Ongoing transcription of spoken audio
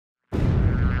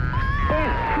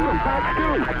Good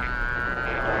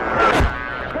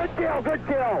kill, good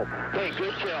kill. Hey,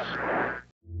 good kill.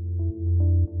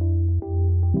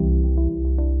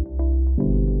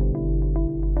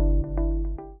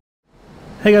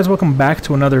 Hey guys, welcome back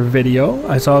to another video.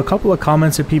 I saw a couple of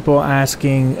comments of people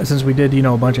asking, since we did,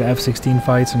 a bunch of F-16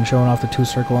 fights and showing off the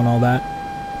 2-circle and all that.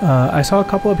 I saw a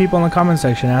couple of people in the comment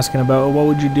section asking about what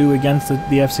would you do against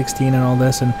the F-16 and all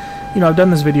this, and I've done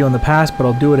this video in the past, but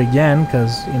I'll do it again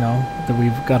because that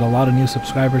we've got a lot of new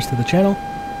subscribers to the channel.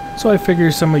 So I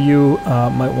figure some of you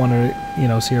might want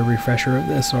to see a refresher of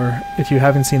this, or if you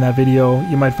haven't seen that video,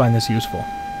 you might find this useful.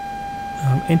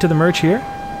 Into the merge here,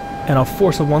 and I'll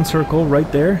force a 1-circle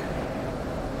right there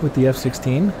with the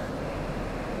F-16.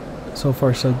 So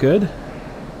far so good.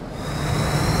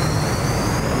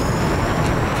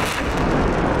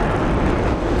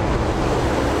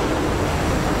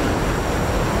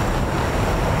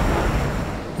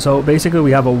 So basically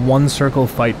we have a 1-circle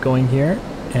fight going here,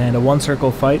 and a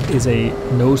 1-circle fight is a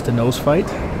nose-to-nose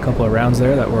fight. A couple of rounds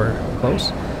there that were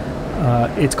close.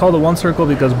 It's called a 1-circle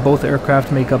because both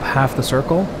aircraft make up half the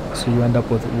circle, so you end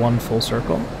up with 1 full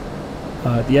circle.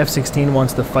 The F-16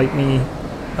 wants to fight me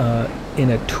in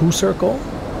a 2-circle,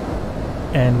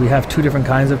 and we have 2 different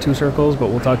kinds of 2-circles, but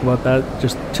we'll talk about that.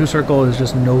 Just 2-circle is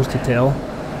just nose to tail,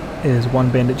 is one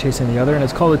bandit chasing the other, and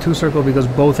it's called a 2-circle because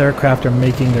both aircraft are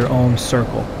making their own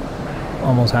circle.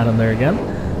 Almost had him there again,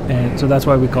 and so that's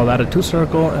why we call that a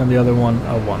 2-circle and the other one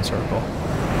a 1-circle.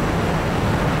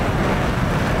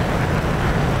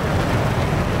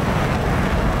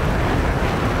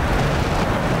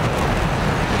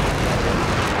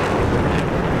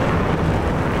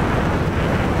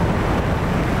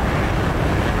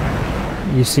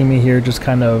 You see me here just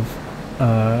kind of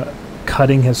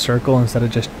cutting his circle instead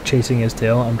of just chasing his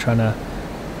tail. I'm trying to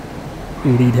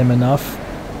lead him enough,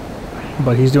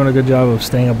 but he's doing a good job of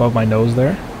staying above my nose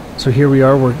there. So here we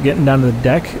are, we're getting down to the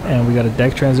deck, and we got a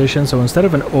deck transition. So instead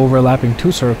of an overlapping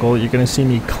 2-circle, you're going to see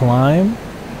me climb,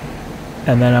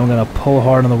 and then I'm going to pull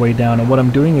hard on the way down. And what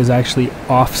I'm doing is actually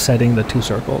offsetting the 2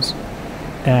 circles,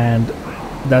 and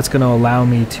that's going to allow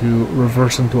me to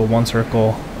reverse into a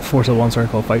 1-circle, force a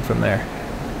 1-circle fight from there.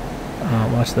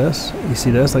 Watch this. You see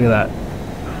this? Look at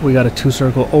that. We got a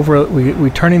 2-circle over. We're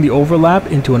turning the overlap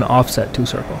into an offset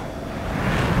 2-circle.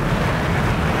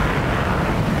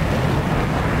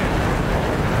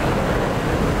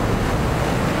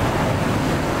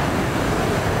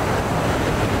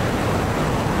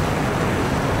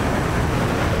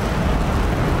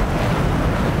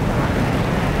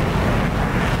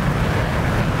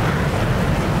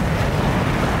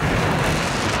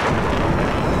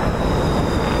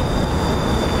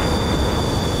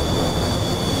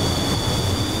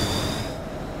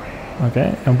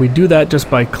 Okay, and we do that just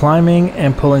by climbing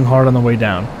and pulling hard on the way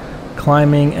down.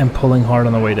 Climbing and pulling hard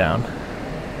on the way down.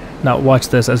 Now watch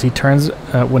this, as he turns,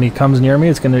 when he comes near me,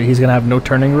 he's gonna have no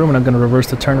turning room, and I'm gonna reverse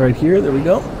the turn right here. There we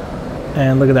go.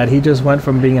 And look at that, he just went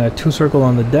from being in a 2-circle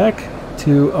on the deck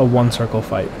to a 1-circle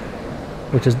fight,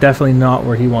 which is definitely not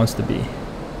where he wants to be.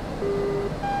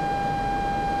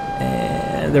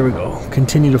 And there we go.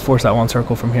 Continue to force that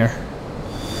 1-circle from here.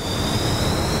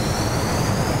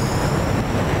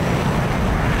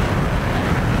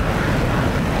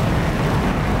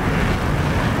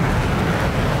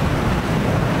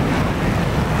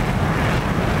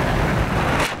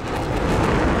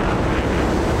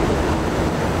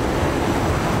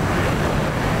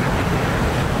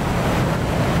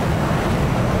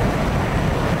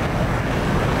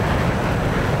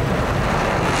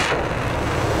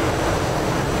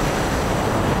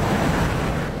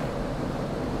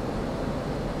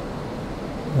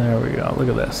 There we go, look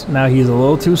at this. Now he's a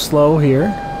little too slow here.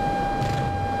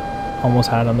 Almost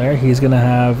had him there. He's gonna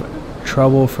have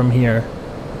trouble from here.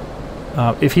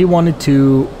 If he wanted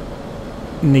to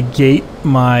negate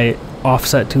my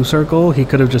offset 2-circle, he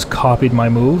could have just copied my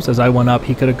moves. As I went up,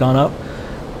 he could have gone up,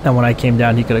 and when I came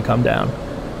down, he could have come down.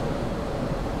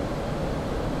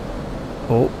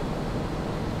 Oh.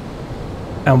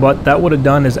 And what that would have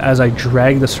done is, as I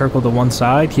dragged the circle to one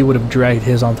side, he would have dragged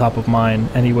his on top of mine,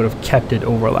 and he would have kept it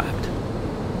overlapped.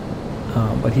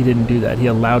 But he didn't do that. He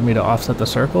allowed me to offset the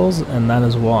circles, and that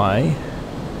is why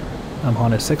I'm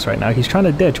on his 6 right now. He's trying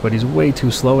to ditch, but he's way too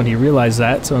slow, and he realized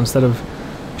that, so instead of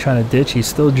trying to ditch, he's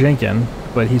still jinking,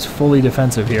 but he's fully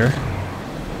defensive here.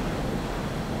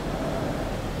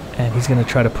 And he's going to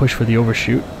try to push for the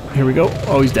overshoot. Here we go.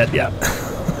 Oh, he's dead, yeah.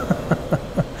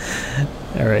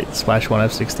 Alright, splash 1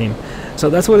 F-16. So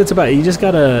that's what it's about. You just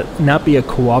gotta not be a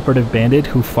cooperative bandit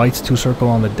who fights 2-circle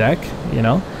on the deck, you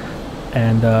know?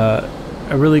 And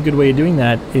a really good way of doing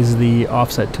that is the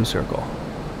offset 2-circle.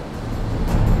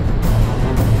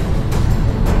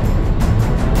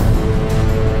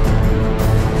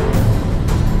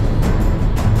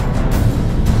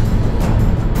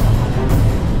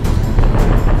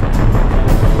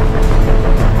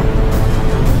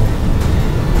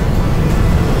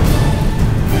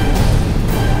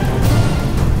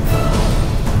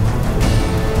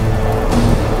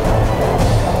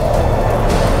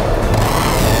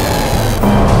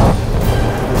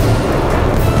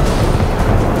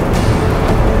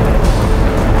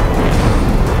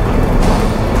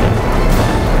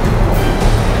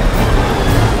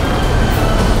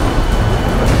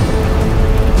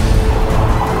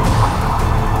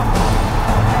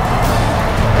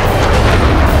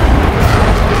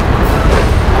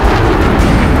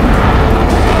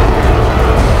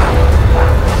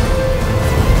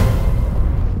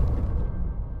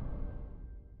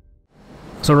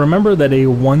 So remember that a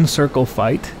one circle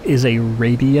fight is a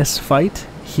radius fight.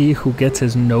 He who gets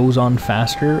his nose on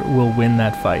faster will win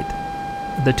that fight.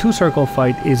 The two circle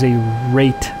fight is a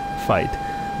rate fight.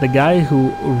 The guy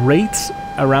who rates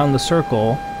around the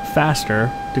circle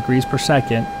faster, degrees per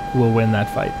second, will win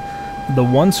that fight. The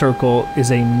one circle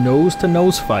is a nose to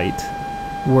nose fight,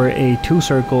 where a two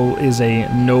circle is a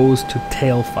nose to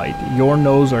tail fight. Your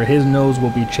nose or his nose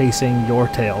will be chasing your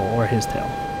tail or his tail.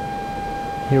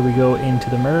 Here we go into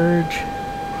the merge.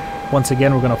 Once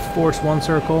again, we're going to force one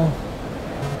circle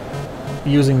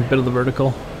using a bit of the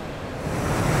vertical.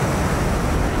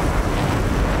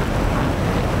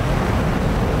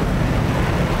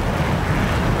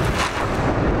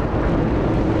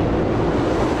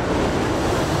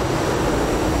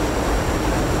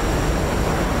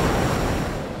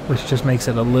 Which just makes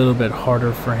it a little bit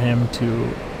harder for him to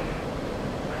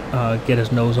get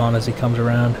his nose on as he comes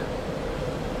around.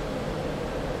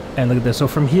 And look at this. So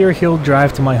from here, he'll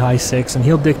drive to my high 6, and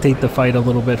he'll dictate the fight a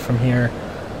little bit from here.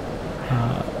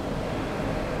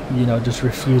 You know, just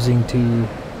refusing to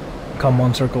come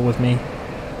one circle with me.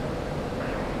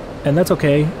 And that's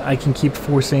okay. I can keep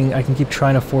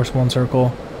trying to force one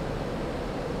circle.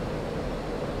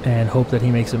 And hope that he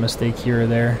makes a mistake here or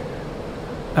there.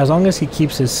 As long as he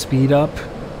keeps his speed up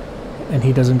and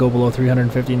he doesn't go below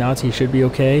 350 knots, he should be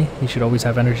okay. He should always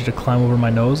have energy to climb over my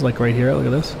nose, like right here. Look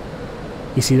at this.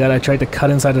 You see that? I tried to cut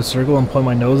inside a circle and point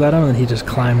my nose at him, and he just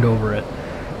climbed over it.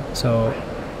 So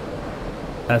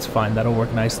that's fine. That'll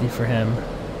work nicely for him.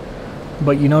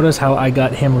 But you notice how I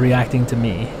got him reacting to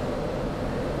me,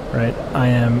 right? I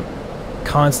am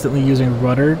constantly using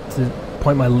rudder to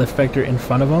point my lift vector in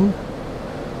front of him,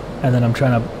 and then I'm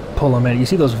trying to pull him in. You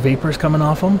see those vapors coming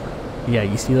off him? Yeah,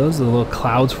 you see those? The little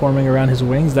clouds forming around his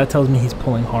wings? That tells me he's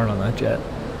pulling hard on that jet,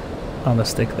 on the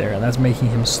stick there, and that's making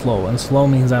him slow. And slow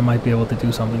means I might be able to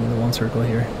do something in the one circle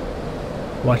here.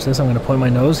 Watch this. I'm going to point my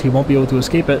nose. He won't be able to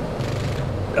escape it.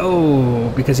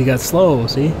 Oh, because he got slow,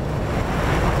 see?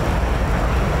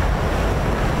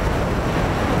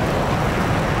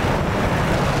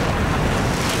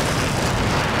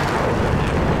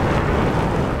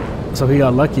 So he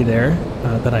got lucky there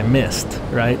that I missed,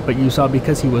 right? But you saw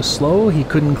because he was slow, he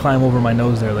couldn't climb over my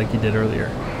nose there like he did earlier.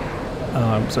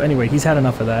 So anyway, he's had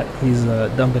enough of that. He's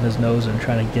dumping his nose and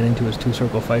trying to get into his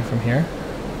two-circle fight from here.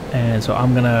 And so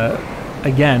I'm going to,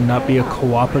 again, not be a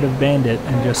cooperative bandit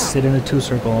and just sit in a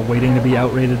two-circle waiting to be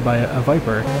outrated by a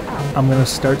Viper. I'm going to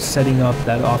start setting up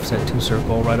that offset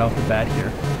two-circle right off the bat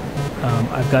here.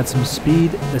 I've got some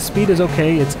speed. The speed is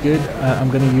okay. It's good. I'm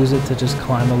going to use it to just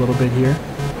climb a little bit here.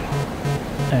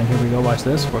 And here we go, watch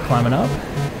this. We're climbing up.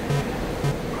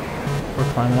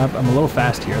 We're climbing up. I'm a little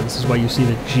fast here. This is why you see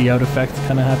the G out effect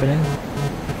kind of happening.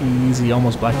 Easy,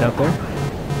 almost blacked out there.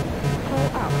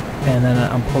 And then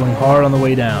I'm pulling hard on the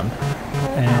way down.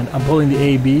 And I'm pulling the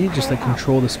AB just to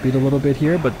control the speed a little bit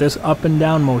here. But this up and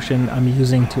down motion I'm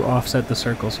using to offset the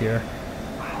circles here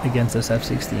against this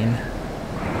F-16.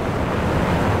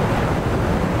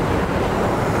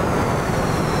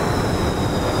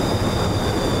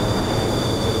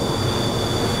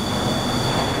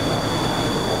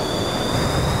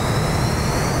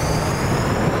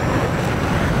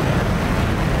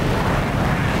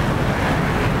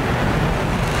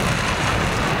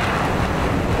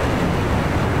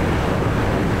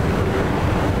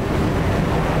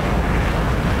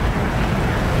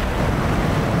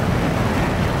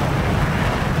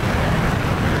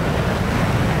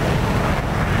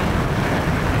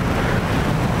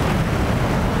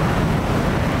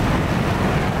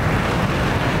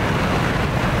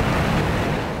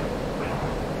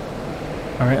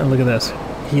 Alright, and look at this.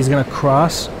 He's going to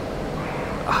cross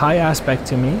high aspect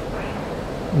to me.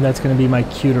 And that's going to be my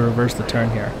cue to reverse the turn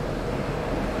here.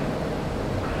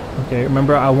 Okay,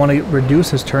 remember I want to reduce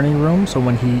his turning room, so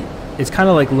when it's kind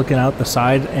of like looking out the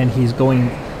side and he's going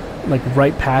like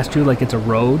right past you like it's a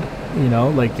road, you know,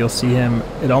 like you'll see him,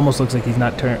 it almost looks like he's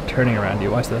not turning around you.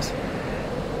 Watch this.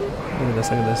 Look at this,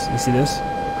 look at this. You see this?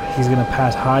 He's going to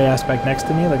pass high aspect next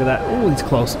to me, look at that. Oh, he's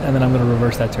close, and then I'm going to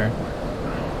reverse that turn.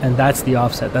 And that's the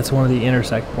offset. That's one of the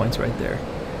intersect points right there.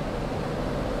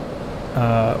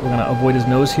 We're going to avoid his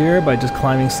nose here by just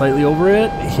climbing slightly over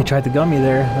it. He tried to gun me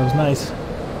there. That was nice.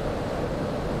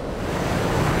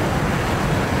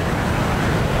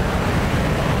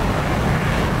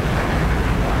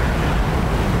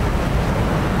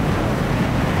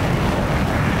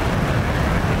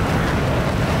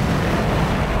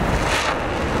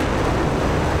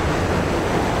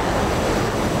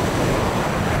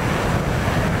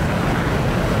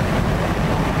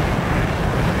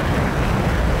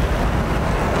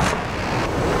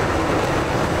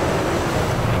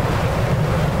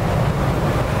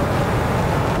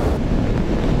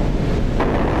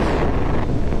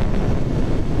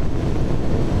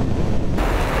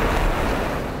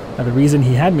 Now, the reason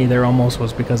he had me there almost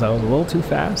was because I was a little too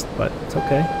fast, but it's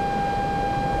okay.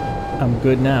 I'm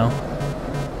good now.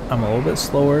 I'm a little bit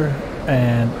slower,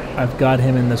 and I've got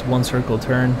him in this one circle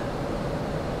turn.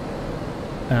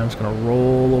 And I'm just gonna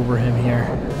roll over him here.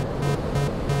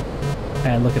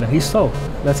 And look at him, he's slow.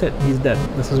 That's it, he's dead.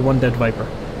 This is one dead Viper.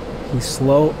 He's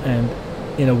slow and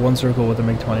in a one circle with a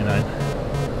Mig-29.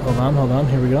 Hold on,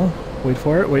 here we go. Wait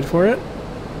for it.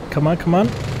 Come on.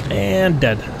 And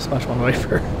dead. Slash one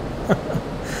Viper.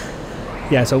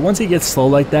 Yeah, so once he gets slow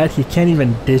like that, he can't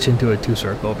even ditch into a two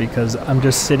circle because I'm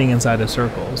just sitting inside a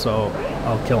circle, so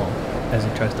I'll kill him as he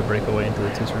tries to break away into the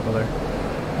two circle there.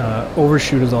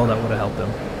 Overshoot is all that would have helped him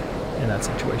in that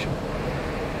situation.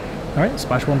 Alright,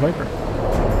 splash one Viper.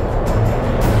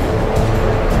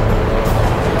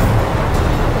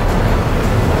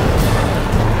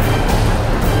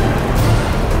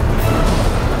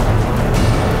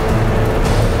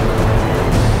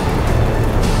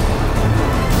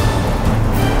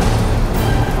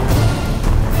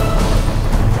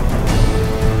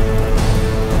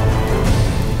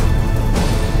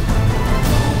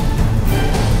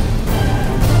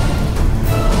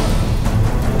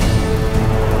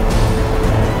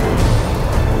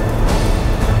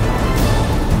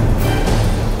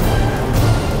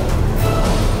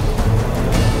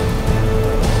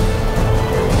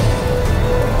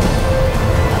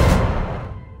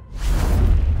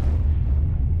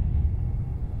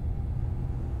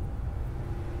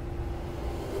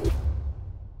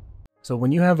 So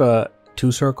when you have a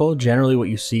two circle, generally what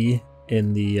you see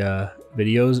in the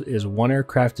videos is one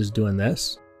aircraft is doing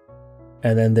this,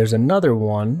 and then there's another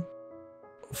one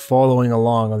following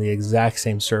along on the exact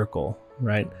same circle,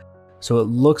 right? So it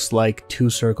looks like two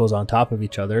circles on top of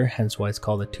each other, hence why it's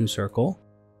called a two circle.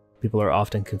 People are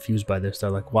often confused by this. They're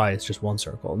like, why? It's just one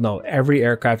circle. No, every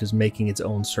aircraft is making its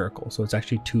own circle. So it's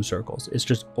actually two circles. It's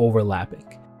just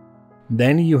overlapping.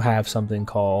 Then you have something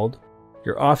called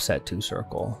your offset two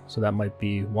circle. So that might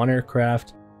be one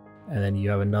aircraft, and then you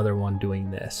have another one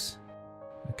doing this.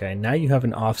 Okay, now you have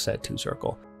an offset two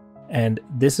circle. And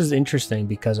this is interesting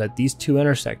because at these two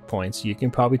intersect points, you can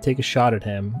probably take a shot at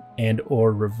him and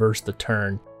or reverse the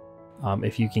turn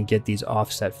if you can get these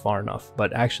offset far enough.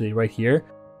 But actually right here,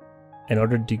 in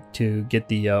order to get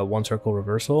the one circle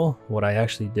reversal, what I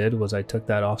actually did was I took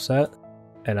that offset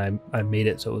and I made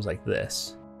it so it was like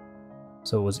this.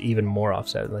 So it was even more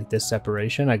offset, like this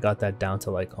separation, I got that down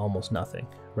to like almost nothing,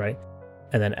 right?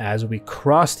 And then as we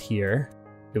crossed here,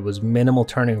 it was minimal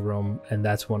turning room, and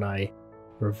that's when I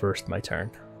reversed my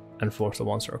turn and forced a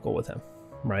one circle with him,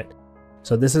 right?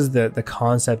 So this is the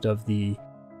concept of the,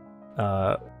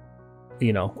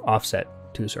 offset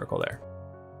two circle there.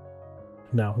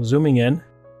 Now zooming in,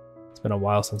 it's been a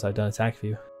while since I've done attack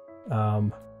view.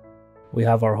 We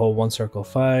have our whole one circle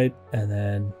fight, and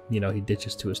then, he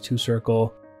ditches to his two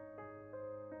circle.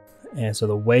 And so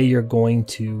the way you're going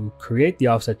to create the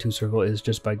offset two circle is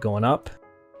just by going up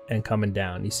and coming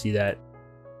down. You see that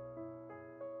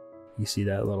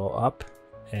little up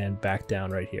and back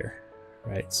down right here,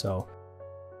 right? So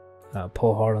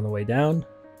pull hard on the way down.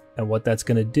 And what that's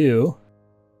going to do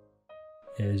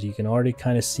is you can already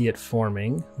kind of see it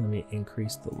forming. Let me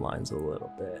increase the lines a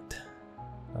little bit.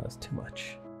 Oh, that's too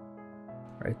much.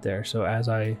 Right there. So as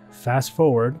I fast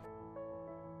forward,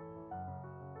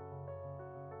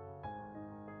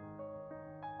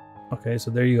 okay,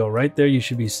 so there you go. Right there, you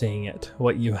should be seeing it.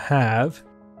 What you have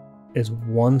is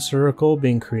one circle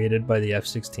being created by the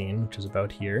F-16, which is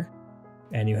about here,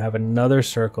 and you have another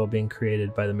circle being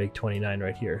created by the Mig-29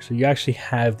 right here. So you actually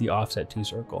have the offset two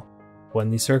circle.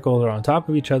 When these circles are on top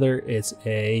of each other, it's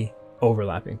a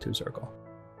overlapping two circle.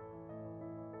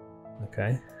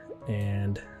 Okay.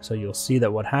 And so you'll see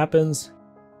that what happens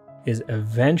is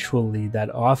eventually that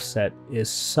offset is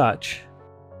such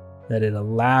that it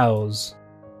allows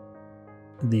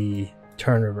the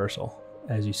turn reversal,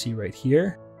 as you see right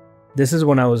here. This is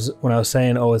when I was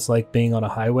saying, oh, it's like being on a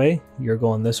highway. You're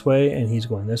going this way and he's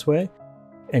going this way,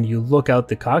 and you look out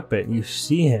the cockpit and you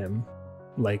see him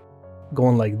like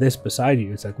going like this beside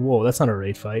you. It's like, whoa, that's not a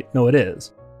raid fight. No, it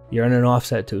is. You're in an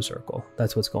offset two circle.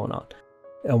 That's what's going on.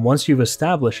 And once you've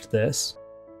established this,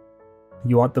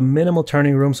 you want the minimal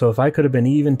turning room. So if I could have been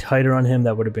even tighter on him,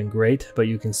 that would have been great. But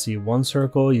you can see one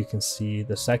circle, you can see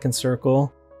the second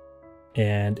circle,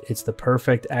 and it's the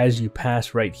perfect as you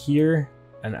pass right here.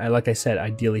 And like I said,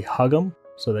 ideally hug him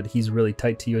so that he's really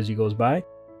tight to you as he goes by,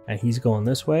 and he's going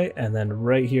this way. And then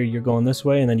right here, you're going this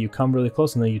way, and then you come really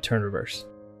close, and then you turn reverse.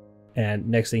 And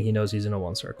next thing he knows, he's in a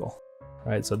one circle.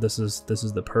 All right, so this is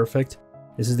the perfect.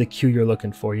 This is the cue you're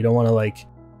looking for. You don't want to, like,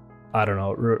 I don't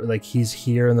know, like he's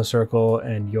here in the circle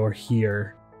and you're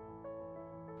here,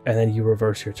 and then you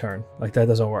reverse your turn. Like that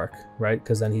doesn't work, right?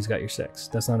 Because then he's got your 6.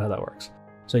 That's not how that works.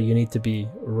 So you need to be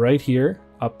right here,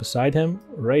 up beside him,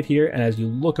 right here, and as you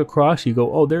look across, you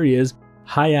go, oh, there he is,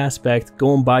 high aspect,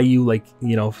 going by you like,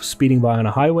 you know, speeding by on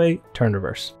a highway, turn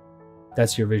reverse.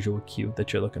 That's your visual cue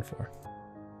that you're looking for.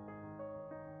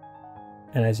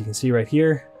 And as you can see right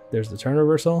here, there's the turn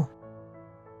reversal.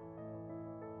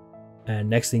 And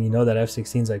next thing you know, that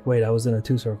F-16's like, wait, I was in a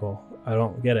 2 circle. I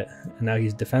don't get it. And now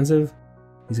he's defensive.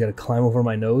 He's got to climb over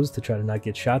my nose to try to not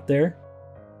get shot there.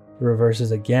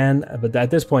 Reverses again. But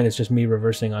at this point, it's just me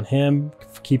reversing on him,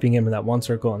 keeping him in that 1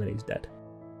 circle, and then he's dead.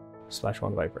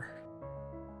 /1 Viper.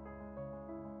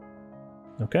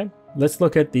 Okay, let's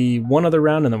look at the one other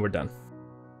round and then we're done.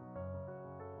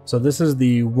 So this is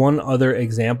the one other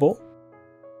example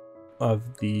of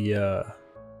the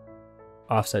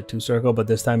offset 2 circle, but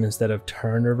this time instead of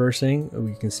turn reversing,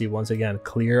 we can see once again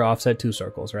clear offset 2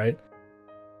 circles, right?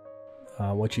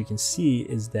 What you can see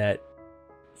is that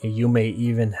you may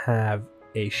even have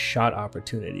a shot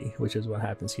opportunity, which is what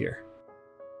happens here.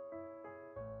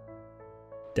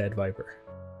 Dead Viper,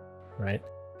 right?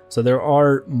 So there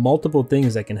are multiple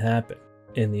things that can happen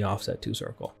in the offset 2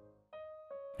 circle.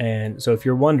 And so if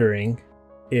you're wondering,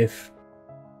 if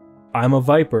I'm a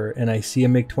Viper and I see a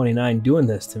Mig-29 doing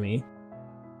this to me,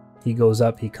 he goes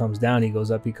up, he comes down, he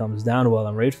goes up, he comes down while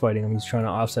I'm rage fighting him, he's trying to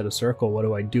offset a circle, what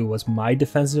do I do? What's my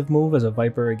defensive move as a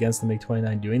Viper against the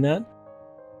Mig-29 doing that?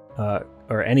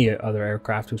 Or any other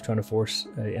aircraft who's trying to force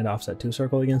an offset 2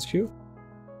 circle against you?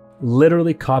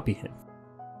 Literally copy him.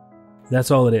 That's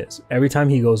all it is. Every time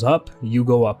he goes up, you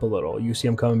go up a little. You see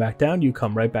him coming back down, you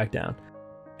come right back down.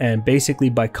 And basically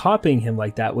by copying him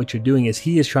like that, what you're doing is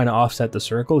he is trying to offset the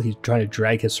circle. He's trying to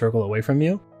drag his circle away from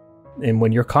you. And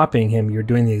when you're copying him, you're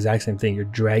doing the exact same thing. You're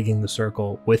dragging the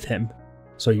circle with him.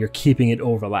 So you're keeping it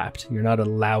overlapped. You're not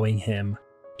allowing him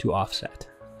to offset.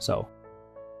 So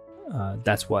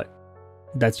that's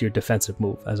your defensive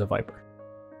move as a Viper.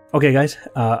 Okay, guys,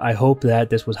 I hope that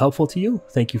this was helpful to you.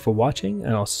 Thank you for watching,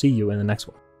 and I'll see you in the next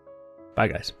one. Bye,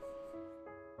 guys.